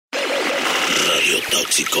Radio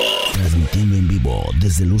Tóxico. Transmitiendo en vivo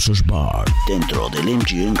desde Losers Bar, dentro del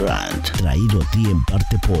MGM Grand. Traído a ti en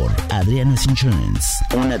parte por Adriana's Insurance.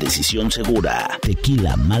 Una decisión segura.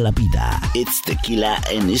 Tequila Mala Vida. It's tequila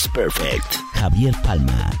and it's perfect. Javier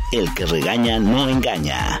Palma. El que regaña no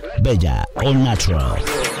engaña. Bella All Natural.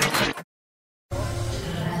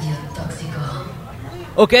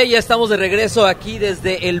 Ok, ya estamos de regreso aquí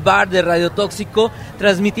desde el bar de Radio Tóxico,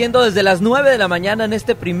 transmitiendo desde las 9 de la mañana en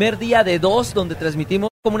este primer día de 2, donde transmitimos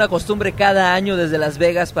como una costumbre cada año desde Las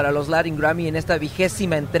Vegas para los Latin Grammy en esta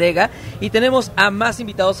 20ª entrega. Y tenemos a más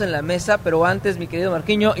invitados en la mesa, pero antes, mi querido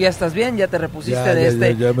Marquiño, ¿ya estás bien? ¿Ya te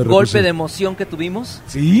repusiste ya golpe de emoción que tuvimos?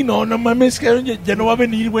 Sí, no mames, cabrón, ya no va a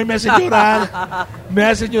venir, güey, me hace llorar. Me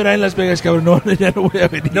hace llorar en Las Vegas, cabrón, no, ya no voy a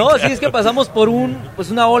venir. No, sí, es que pasamos por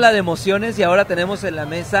una ola de emociones y ahora tenemos en la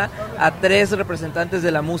mesa a 3 representantes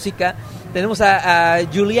de la música. Tenemos a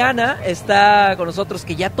Julianna, está con nosotros,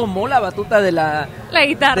 que ya tomó la batuta de la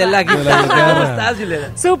guitarra. ¿Cómo estás,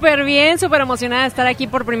 Julianna? Súper bien, súper emocionada de estar aquí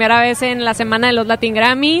por primera vez en la semana de los Latin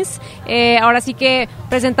Grammys. Ahora sí que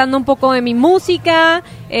presentando un poco de mi música,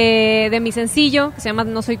 de mi sencillo, que se llama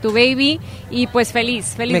No Soy Tu Baby. Y pues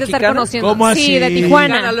feliz de estar conociendo. ¿Cómo así? Sí, de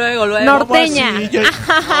Tijuana. Luego. Norteña.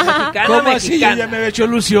 ¿Cómo así? Yo ya me había hecho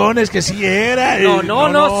ilusiones que sí era.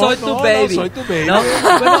 No, soy tu baby. Soy tu baby. ¿No?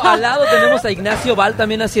 Bueno, al lado tenemos a Ignacio Vial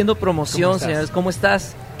también haciendo promoción, señores. ¿Cómo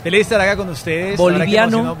estás? Feliz de estar acá con ustedes.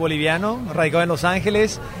 Boliviano, radicado en Los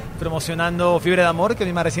Ángeles, promocionando Fiebre de Amor, que es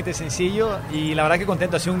mi más reciente sencillo, y la verdad que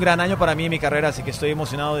contento. Ha sido un gran año para mí en mi carrera, así que estoy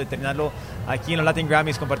emocionado de terminarlo aquí en los Latin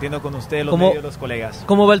Grammys, compartiendo con ustedes, los medios, los colegas.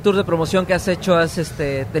 ¿Cómo va el tour de promoción que has hecho? ¿Has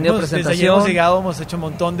tenido presentación? Desde hemos llegado, hemos hecho un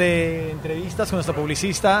montón de entrevistas con nuestra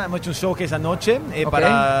publicista, hemos hecho un showcase anoche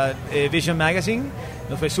para Vision Magazine,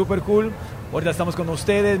 nos fue súper cool. Ahorita estamos con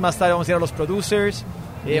ustedes, más tarde vamos a ir a los producers.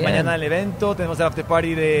 Mañana el evento, tenemos el after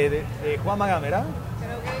party de Juan Magán, ¿verdad?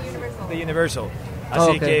 De Universal.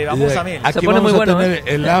 Así que vamos a mí. Aquí vamos a tener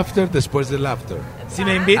el after después del after. Si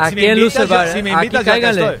me invitas, ya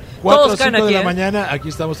estoy. 4 o 5 de la mañana, aquí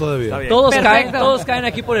estamos todavía. Todos caen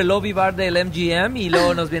aquí por el lobby bar del MGM y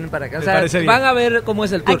luego nos vienen para acá. O sea, van a ver cómo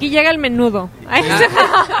es el tour. Aquí llega el menudo.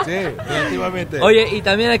 Sí, definitivamente. Oye, y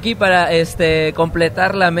también aquí para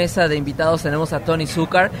completar la mesa de invitados tenemos a Tony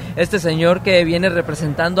Succar, este señor que viene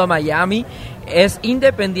representando a Miami. Es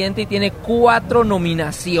independiente y tiene 4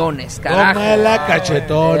 nominaciones, carajo. Toma la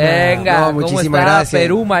cachetona. Venga, no, ¿cómo muchísimas está? gracias.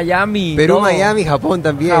 Perú, Miami. Miami, Japón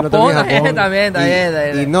también. Japón también.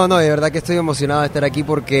 Y no, de verdad que estoy emocionado de estar aquí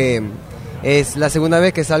porque es la segunda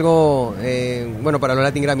vez que salgo, para los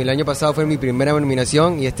Latin Grammy. El año pasado fue mi primera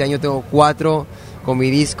nominación y este año tengo 4 con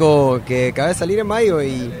mi disco que acaba de salir en mayo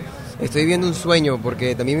y estoy viviendo un sueño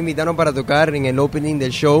porque también me invitaron para tocar en el opening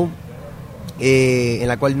del show, en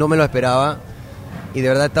la cual no me lo esperaba. Y de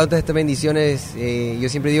verdad, tantas estas bendiciones, yo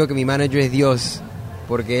siempre digo que mi manager es Dios,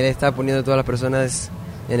 porque Él está poniendo a todas las personas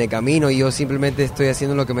en el camino y yo simplemente estoy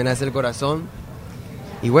haciendo lo que me nace el corazón.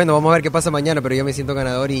 Y bueno, vamos a ver qué pasa mañana, pero yo me siento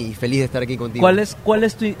ganador y feliz de estar aquí contigo. ¿Cuál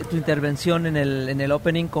es tu intervención en el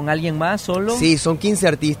opening? ¿Con alguien más, solo? Sí, son 15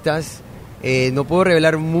 artistas. No puedo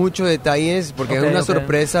revelar muchos detalles porque es una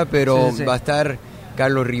sorpresa, pero sí. Va a estar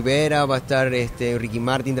Carlos Rivera, va a estar Ricky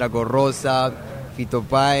Martin, Draco Rosa, Fito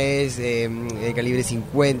Páez, Calibre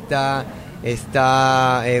 50,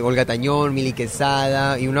 está Olga Tañón, Mili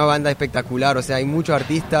Quesada y una banda espectacular. O sea, hay muchos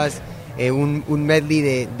artistas, un medley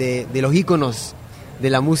de los íconos de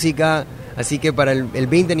la música. Así que para el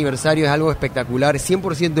 20 aniversario es algo espectacular,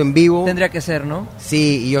 100% en vivo. Tendría que ser, ¿no?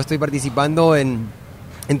 Sí, y yo estoy participando en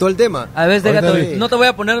todo el tema. A ver, no te voy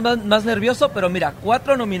a poner más nervioso, pero mira,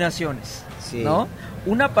 4 nominaciones, sí. ¿No?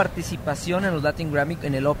 Una participación en los Latin Grammy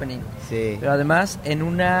en el opening, sí. Pero además en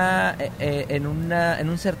un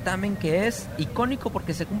certamen que es icónico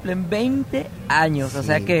porque se cumplen 20 años, sí. O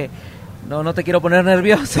sea que no te quiero poner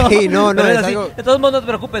nervioso. Sí, no, es así, algo... De todos modos, no te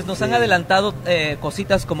preocupes, nos sí. Han adelantado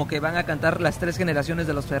cositas como que van a cantar las 3 generaciones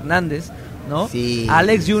de los Fernández, ¿no? Sí.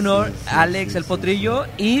 Alex Junior, sí, Alex el Potrillo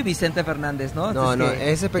y Vicente Fernández, ¿no? Entonces,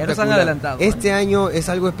 es espectacular. Nos han adelantado. Este año es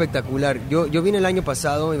algo espectacular. Yo vine el año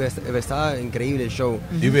pasado y estaba increíble el show.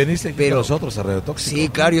 Y viniste aquí con nosotros a Radio Tóxico. Sí,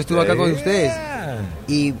 claro, yo estuve acá con ustedes.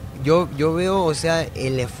 Y yo veo, o sea,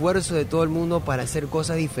 el esfuerzo de todo el mundo para hacer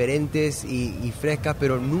cosas diferentes y frescas,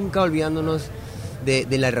 pero nunca olvidándonos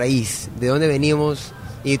de la raíz, de dónde venimos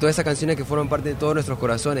y todas esas canciones que fueron parte de todos nuestros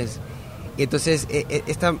corazones. Y entonces,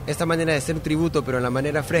 esta manera de hacer un tributo, pero en la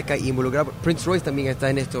manera fresca y involucrar... Prince Royce también está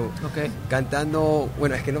en esto, cantando...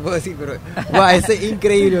 Bueno, es que no puedo decir, pero... ¡Wow! Es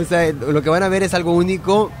increíble, o sea, lo que van a ver es algo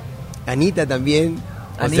único. Anita también...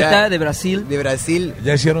 Anita, de Brasil. De Brasil.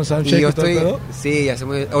 ¿Ya hicieron soundcheck y todo el pedo? Sí,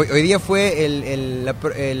 hacemos, hoy día fue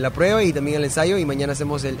la prueba y también el ensayo, y mañana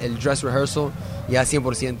hacemos el dress rehearsal ya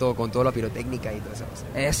 100% con toda la pirotécnica y todas esas cosas.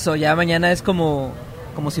 Eso, ya mañana es como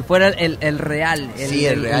si fuera el real.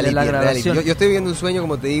 El real de la grabación. Yo estoy viviendo un sueño,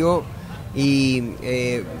 como te digo, y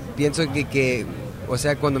pienso que o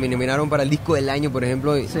sea, cuando me nominaron para el disco del año, por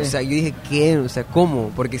ejemplo, sí. O sea, yo dije, ¿qué? O sea, ¿cómo?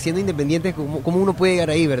 Porque siendo independiente, ¿cómo uno puede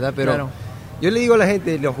llegar ahí, verdad? Pero claro. Yo le digo a la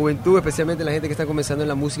gente, la juventud, especialmente la gente que está comenzando en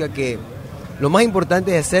la música, que lo más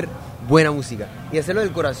importante es hacer buena música y hacerlo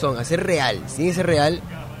del corazón, hacer real, sin ser real.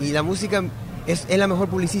 Y la música es la mejor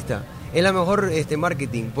publicista, es la mejor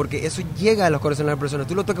marketing, porque eso llega a los corazones de las personas.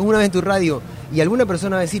 Tú lo tocas una vez en tu radio y alguna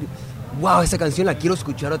persona va a decir, wow, esa canción la quiero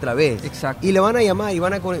escuchar otra vez. Exacto. Y le van a llamar y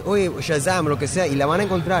van a, oye, Shazam, lo que sea, y la van a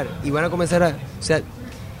encontrar y van a comenzar o sea,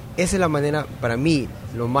 esa es la manera, para mí,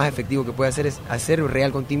 lo más efectivo que puedes hacer es hacer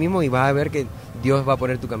real con ti mismo, y vas a ver que Dios va a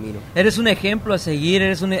poner tu camino. Eres un ejemplo a seguir,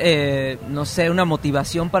 eres no sé, una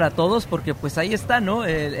motivación para todos, porque pues ahí está, ¿no?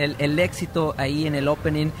 El éxito ahí en el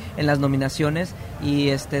opening, en las nominaciones, y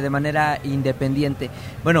de manera independiente.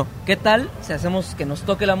 Bueno, ¿qué tal si hacemos que nos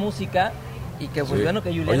toque la música? Y que, pues, sí. Bueno, que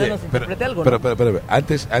Julianna nos interprete algo, ¿no? Pero,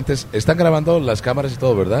 antes, están grabando las cámaras y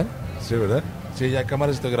todo, ¿verdad? Sí, ¿verdad? Sí, ya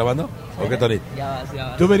cámaras estoy grabando. ¿O qué, Tony? Ya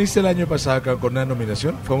vas. ¿Tú veniste el año pasado acá con una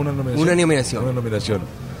nominación? ¿Fue una nominación? Una nominación.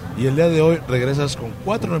 Y el día de hoy regresas con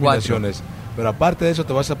 4 nominaciones. Pero aparte de eso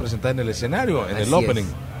te vas a presentar en el escenario, en el opening.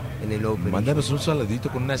 En el opening. Mándanos un saludito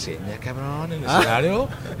con una seña, cabrón, en el escenario.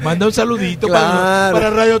 Manda un saludito claro. para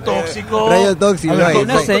Radio Tóxico. Radio Tóxico.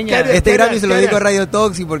 Una seña. Este Grammy se lo dedico a Radio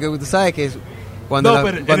Tóxico, porque tú sabes que cuando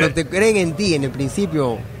te creen en ti, en el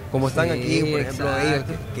principio, como están sí, aquí, por ejemplo, ellos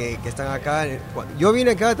que están acá. Yo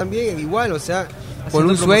vine acá también igual, o sea, con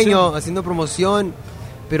un sueño, haciendo promoción,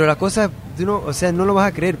 pero las cosas, o sea, no lo vas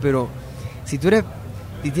a creer, pero si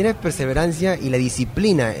tienes perseverancia y la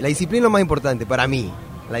disciplina es lo más importante para mí,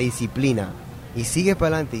 la disciplina, y sigues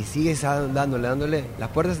para adelante y sigues dándole, las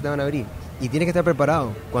puertas se te van a abrir, y tienes que estar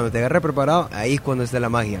preparado. Cuando te agarres preparado, ahí es cuando está la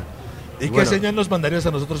magia. ¿Y qué señal nos mandarías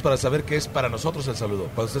a nosotros para saber qué es para nosotros el saludo,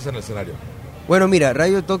 cuando estés en el escenario? Bueno, mira,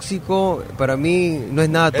 Radio Tóxico para mí no es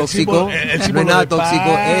nada tóxico. No es nada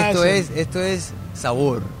tóxico. Esto es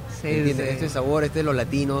sabor. Sí, ¿entiendes? Sí. Esto es sabor, esto es los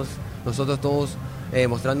latinos, nosotros todos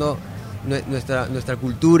mostrando nuestra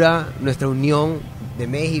cultura, nuestra unión de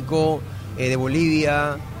México, de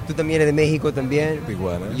Bolivia. Tú también eres de México también.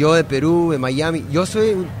 Igual, ¿eh? Yo de Perú, de Miami. Yo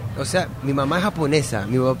soy, o sea, mi mamá es japonesa,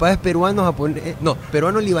 mi papá es peruano,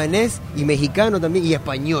 libanés y mexicano también, y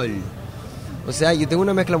español. O sea, yo tengo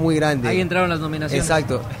una mezcla muy grande. Ahí entraron las nominaciones.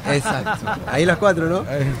 Exacto. Ahí las 4, ¿no?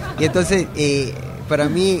 Y entonces, para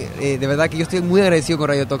mí, de verdad que yo estoy muy agradecido con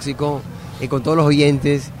Radio Tóxico, con todos los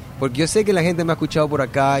oyentes, porque yo sé que la gente me ha escuchado por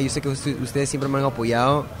acá, yo sé que ustedes siempre me han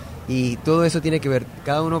apoyado, y todo eso tiene que ver,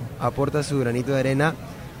 cada uno aporta su granito de arena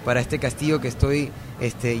para este castillo que estoy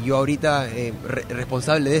yo ahorita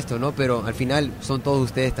responsable de esto, ¿no? Pero al final son todos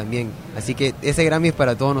ustedes también. Así que ese Grammy es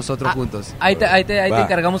para todos nosotros juntos. Ahí te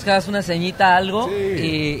encargamos que hagas una ceñita, algo,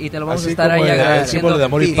 sí. y te lo vamos así a estar ahí agradeciendo. El símbolo de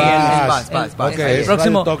amor y paz.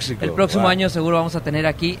 El próximo año seguro vamos a tener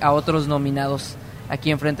aquí a otros nominados aquí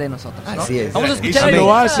enfrente de nosotros, ¿no? Así es. Vamos a escuchar. Y si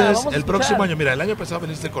lo haces el próximo año, mira, el año pasado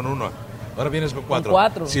viniste con 1. Ahora vienes con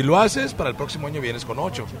 4. Si lo haces, para el próximo año vienes con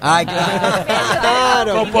 8. ¡Ay,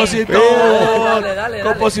 claro! Compositor, dale.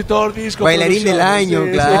 compositor, disco, bailarín del año,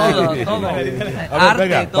 sí, claro. Todo. A ver,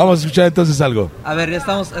 venga, vamos a escuchar entonces algo. A ver, ya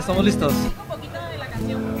estamos listos. Un poquito de la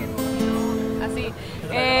canción, porque así.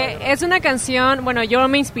 Es una canción, bueno, yo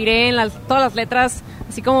me inspiré en todas las letras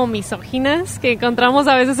así como misóginas que encontramos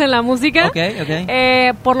a veces en la música.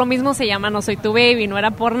 Okay. Por lo mismo se llama No Soy Tu Baby, no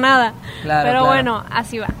era por nada. Claro, pero bueno,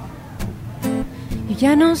 así va. Y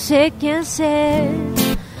ya no sé qué hacer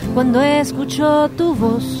cuando escucho tu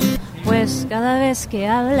voz, pues cada vez que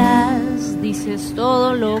hablas dices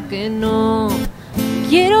todo lo que no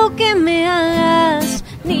quiero que me hagas,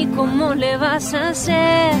 ni cómo le vas a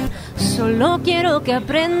hacer. Solo quiero que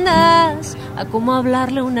aprendas a cómo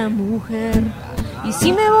hablarle a una mujer. Y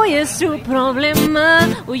si me voy es su problema,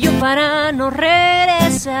 huyo para no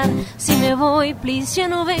regresar. Si me voy, please, ya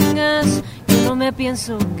no vengas, yo no me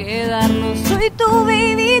pienso quedar. No soy tu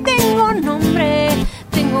baby, tengo nombre,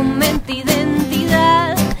 tengo mente,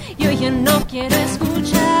 identidad. Y hoy ya no quiero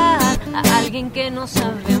escuchar a alguien que no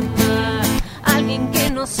sabe amar, alguien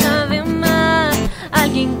que no sabe amar,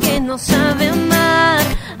 alguien que no sabe amar,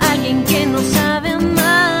 alguien que no sabe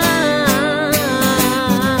amar.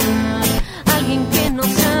 Alguien que no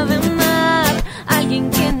sabe amar, alguien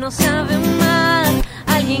que no sabe amar,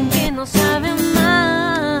 alguien que no sabe amar.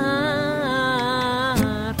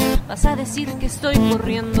 Vas a decir decir que estoy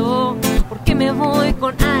corriendo porque me voy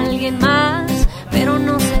con alguien más, pero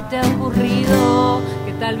no se te ha ocurrido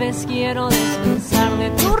que tal vez quiero descansar de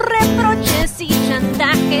tus reproches y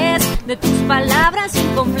chantajes, de tus palabras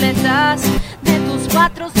incompletas, de tus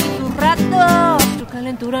cuatros y tus ratos. Tu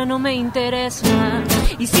calentura no me interesa,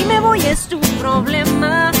 y si me voy es tu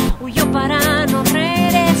problema. Huyo para no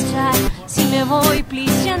regresar. Si me voy,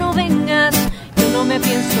 please, ya no vengas. Yo no me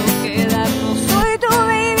pienso quedar. No soy tu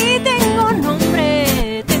baby, tengo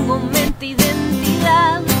nombre, tengo mente,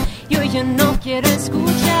 identidad. Y hoy ya no quiero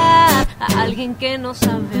escuchar a alguien que no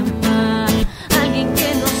sabe amar, alguien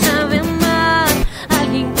que no sabe amar,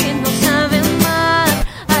 alguien que no sabe amar,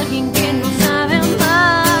 alguien que no sabe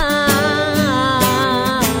amar,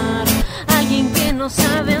 alguien que no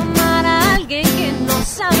sabe amar, alguien que no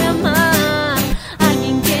sabe amar,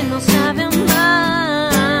 alguien que no sabe amar.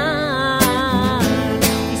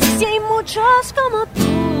 Y si hay muchos como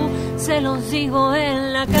tú, se los digo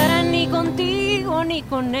en la cara, ni contigo ni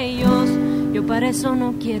con ellos. Yo para eso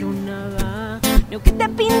no quiero nada, ni que te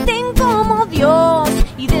pinten como Dios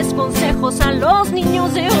y des consejos a los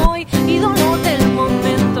niños de hoy, ídolo del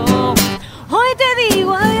momento. Hoy te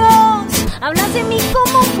digo adiós, hablas de mí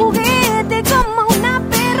como un juguete, como una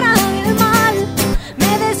perra del mal.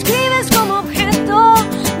 Me describes como objeto,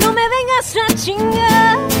 no me vengas a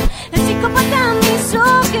chingar. El psicópata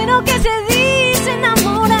misógino que se dice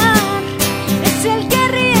enamorar es el que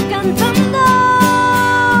ríe cantando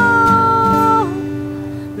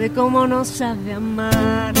de cómo no sabe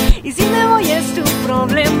amar. Y si me voy es tu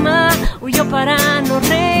problema, huyo para no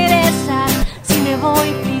regresar. Si me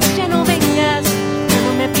voy, please, ya no vengas. Yo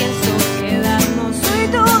no me pienso quedar. No soy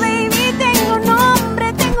tu baby, tengo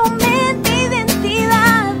nombre, tengo mente,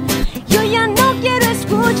 identidad. Yo ya no quiero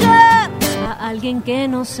escuchar a alguien que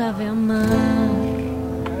no sabe amar.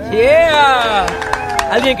 ¡Yeah!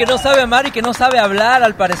 Alguien que no sabe amar y que no sabe hablar,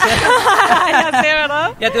 al parecer. Ya sé, ¿verdad?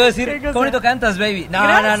 Ya te voy a decir, ¿qué bonito cantas, baby? No,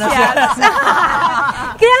 Gracias. no.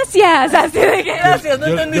 Gracias, así de que... Gracias, no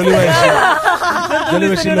Yo entendiste le iba a decir, nada. yo le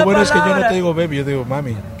iba a decir, lo bueno es que yo no te digo baby, yo te digo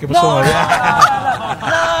mami. ¿Qué pasó, No, mami?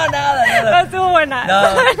 nada. No estuvo buena.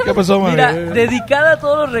 No. ¿Qué pasó, mami? Mira, dedicada a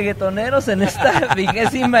todos los reggaetoneros en esta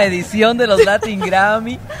 20ª edición de los Latin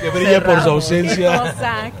Grammy. Que brilla por su Cerramos.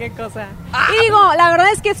 ausencia. Qué cosa. Y digo, la verdad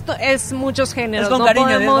es que esto es muchos géneros. Es con no cariño,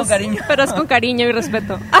 podemos, es con cariño. Pero es con cariño y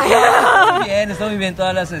respeto. Está muy bien,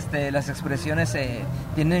 todas las expresiones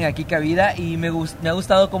tienen aquí cabida y me ha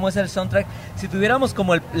gustado cómo es el soundtrack. Si tuviéramos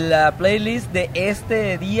como la playlist de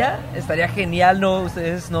este día, estaría genial, ¿no?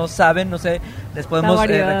 Ustedes no saben, no sé, les podemos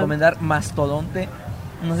recomendar Mastodonte.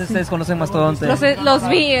 No sé si ustedes conocen Mastodonte. Los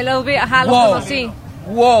vi, ajá, los conocí.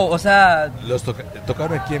 Wow, o sea, Los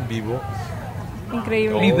tocaron aquí en vivo.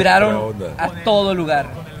 Increíble. vibraron Otra onda. a todo lugar.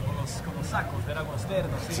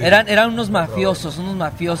 Eran unos mafiosos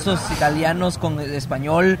italianos con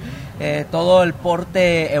español, todo el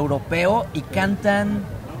porte europeo y cantan,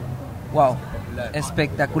 wow,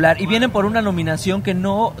 espectacular. Y vienen por una nominación que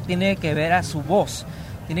no tiene que ver a su voz,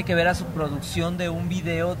 tiene que ver a su producción de un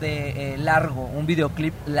video de largo, un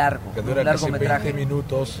videoclip largo, Que dura un casi largometraje. 20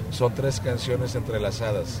 minutos, son 3 canciones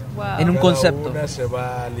entrelazadas. Wow. En un Cada concepto. una se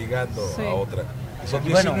va ligando Sí. a otra. Son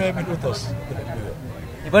Bueno. 19 minutos del video.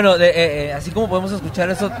 Y bueno, así como podemos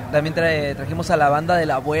escuchar eso, también trajimos a la banda de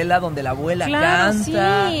la abuela, donde la abuela Claro,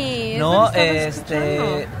 canta, sí, ¿no? eso lo estaba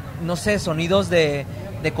escuchando. No sé, sonidos de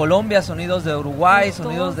Colombia, sonidos de Uruguay, De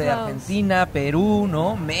sonidos de todos lados. Argentina, Perú,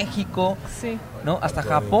 ¿no? México, Sí. ¿no? Hasta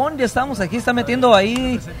Japón, ya estamos aquí, está metiendo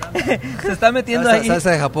ahí, se está metiendo ahí.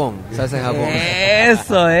 Salsa de Japón, salsa de Japón.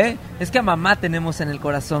 Eso, es que a mamá tenemos en el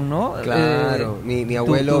corazón, ¿no? Claro, mi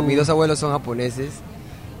abuelo, tú- mis dos abuelos son japoneses.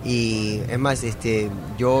 Y es más,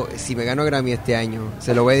 yo si me gano Grammy este año,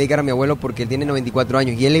 se lo voy a dedicar a mi abuelo porque él tiene 94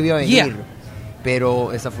 años y él le iba a venir. Yeah. Pero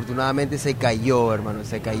desafortunadamente se cayó, hermano,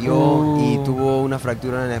 se cayó y tuvo una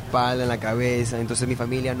fractura en la espalda, en la cabeza. Entonces mi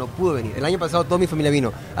familia no pudo venir. El año pasado toda mi familia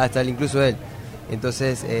vino, hasta incluso él.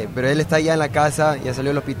 Entonces, pero él está ya en la casa, ya salió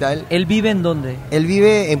del hospital. ¿Él vive en dónde? Él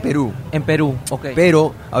vive en Perú. En Perú, ok.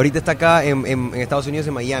 Pero ahorita está acá en Estados Unidos,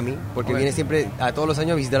 en Miami, porque Ok. viene siempre a todos los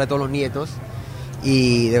años a visitar a todos los nietos.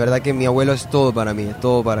 Y de verdad que mi abuelo es todo para mí, es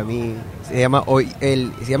todo para mí. Se llama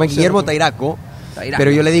Guillermo Tairako,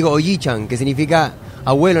 pero yo le digo Oji-chan, que significa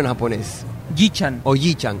abuelo en japonés. Ji-chan.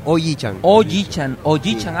 Oji-chan. Oji-chan.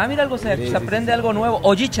 Sí. Ah, mira, algo se aprende algo nuevo.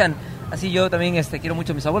 Oji-chan. Así yo también quiero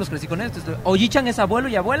mucho a mis abuelos, crecí con esto. ¿Oji-chan es abuelo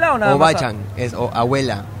y abuela o nada más? Oba-chan es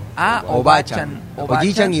abuela. Ah, Oba-chan.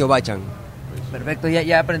 Oji-chan y Oba-chan. Perfecto,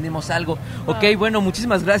 ya aprendimos algo. Ok, bueno,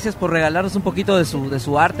 muchísimas gracias por regalarnos un poquito de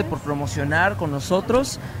su arte, por promocionar con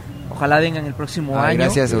nosotros. Ojalá vengan el próximo año.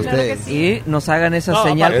 Gracias a Claro ustedes. que sí. Y nos hagan esa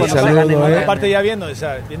señal aparte, cuando salgan en la aparte ya viendo,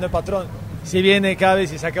 viendo el patrón. Si viene cada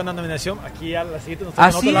vez y saca una nominación, aquí a la siguiente nos toca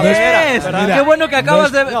Así la primera, es. ¿verdad? Qué bueno que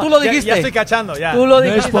acabas de... Tú lo dijiste. Ya estoy cachando, ya. Tú lo No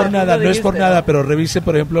dijiste. es por tú nada, lo no es por dijiste. nada, pero revise,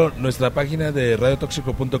 por ejemplo, nuestra página de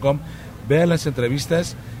radiotóxico.com, vean las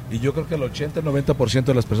entrevistas y yo creo que el 80-90%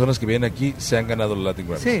 de las personas que vienen aquí se han ganado los Latin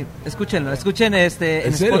Grammys. Sí, escúchenlo. Escuchen en serio?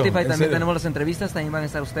 Spotify ¿En también serio? tenemos las entrevistas, también van a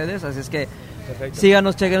estar ustedes, así es que Perfecto.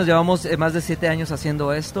 síganos, chequenos, llevamos más de 7 años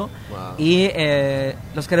haciendo esto y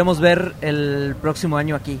los queremos ver el próximo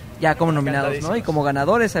año aquí, ya como nominados, ¿no? Y como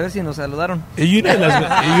ganadores, a ver si nos saludaron. Y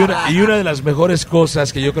una de las mejores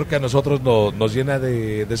cosas que yo creo que a nosotros nos llena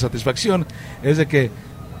de satisfacción es de que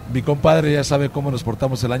mi compadre ya sabe cómo nos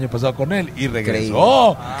portamos el año pasado con él y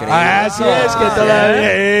regresó. Increíble. Así es que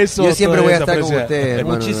todavía eso. Yo siempre voy a todavía estar se con aprecia. ustedes,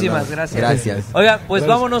 hermano. Muchísimas ¿verdad? gracias. Gracias. Oiga, pues Gracias.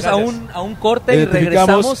 vámonos a un corte y Identificamos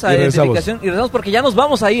regresamos a y regresamos. identificación. Y regresamos porque ya nos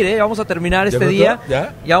vamos a ir, ¿eh? Vamos a terminar este pronto? día.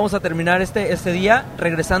 ¿Ya? Vamos a terminar este día.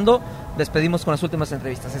 Regresando, despedimos con las últimas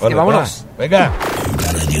entrevistas. Es Órale, que vámonos. va. Venga.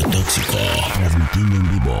 Radio Tóxico, transmitiendo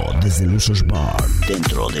en vivo desde el Usos Bar,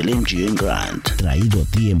 dentro del MGM Grand, traído a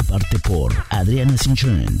ti en parte por Adriana's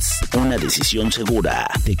Insurance, una decisión segura,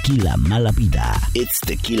 Tequila Mala Vida, It's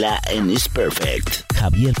Tequila and It's Perfect,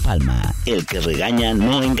 Javier Palma, el que regaña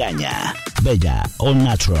no engaña, Bella All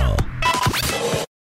Natural,